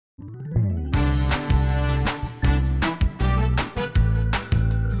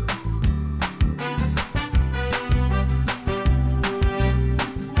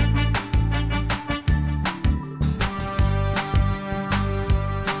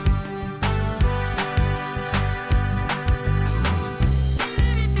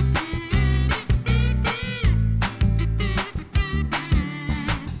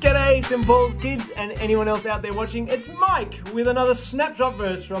G'day St. Paul's kids and anyone else out there watching, it's Mike with another snapshot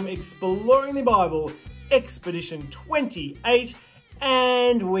verse from Exploring the Bible, Expedition 28,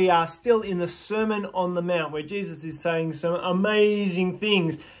 and we are still in the Sermon on the Mount where Jesus is saying some amazing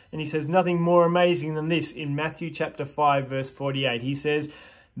things, and he says nothing more amazing than this in Matthew chapter 5 verse 48. He says,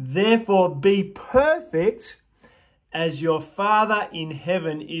 "Therefore be perfect as your Father in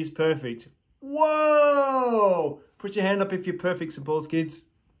heaven is perfect." Whoa! Put your hand up if you're perfect, St. Paul's kids.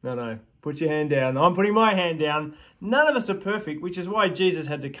 No, put your hand down. I'm putting my hand down. None of us are perfect, which is why Jesus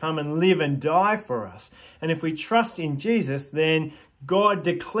had to come and live and die for us. And if we trust in Jesus, then God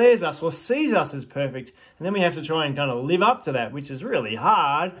declares us or sees us as perfect. And then we have to try and kind of live up to that, which is really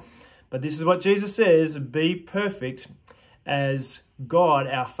hard. But this is what Jesus says, be perfect as God,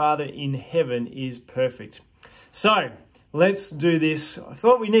 our Father in heaven, is perfect. So, let's do this. I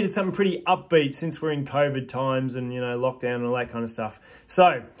thought we needed something pretty upbeat since we're in COVID times and, lockdown and all that kind of stuff.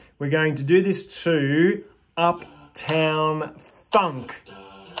 So we're going to do this to Uptown Funk.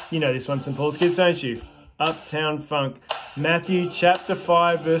 You know this one, St. Paul's kids, don't you? Uptown Funk. Matthew chapter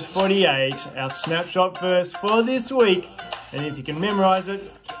 5, verse 48, our snapshot verse for this week. And if you can memorize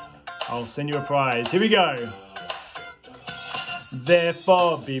it, I'll send you a prize. Here we go.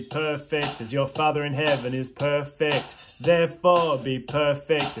 Therefore be perfect as your Father in heaven is perfect. Therefore be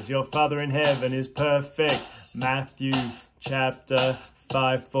perfect as your Father in heaven is perfect. Matthew chapter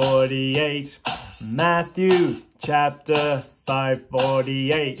 5:48. Matthew chapter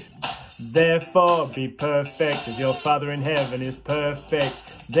 5:48. Therefore be perfect as your Father in heaven is perfect.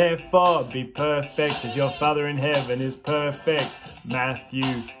 Therefore be perfect as your Father in heaven is perfect.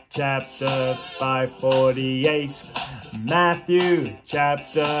 Matthew chapter 5:48. Matthew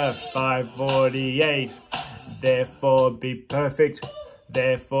chapter 5:48. Therefore be perfect.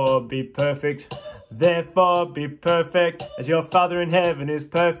 Therefore be perfect. Therefore be perfect as your Father in heaven is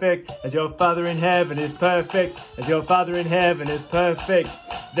perfect. As your Father in heaven is perfect. As your Father in heaven is perfect.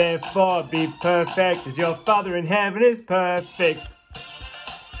 Therefore be perfect as your Father in heaven is perfect.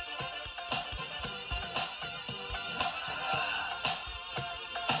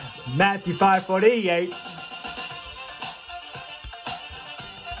 Matthew 5:48.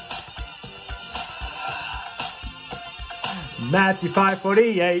 Matthew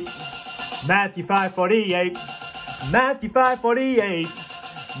 5:48. Matthew 5:48. Matthew 5:48.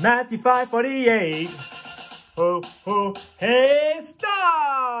 Matthew 5:48. Ho, ho, hey,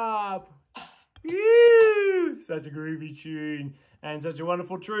 stop! Woo! Such a groovy tune and such a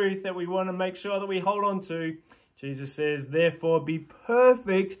wonderful truth that we want to make sure that we hold on to. Jesus says, therefore be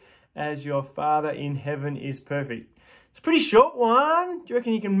perfect as your Father in heaven is perfect. It's a pretty short one. Do you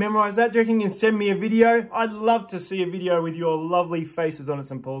reckon you can memorize that? Do you reckon you can send me a video? I'd love to see a video with your lovely faces on it,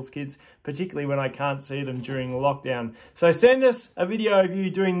 St. Paul's kids, particularly when I can't see them during lockdown. So send us a video of you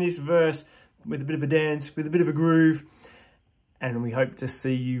doing this verse with a bit of a dance, with a bit of a groove, and we hope to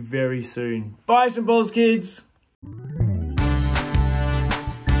see you very soon. Bye, St. Paul's kids.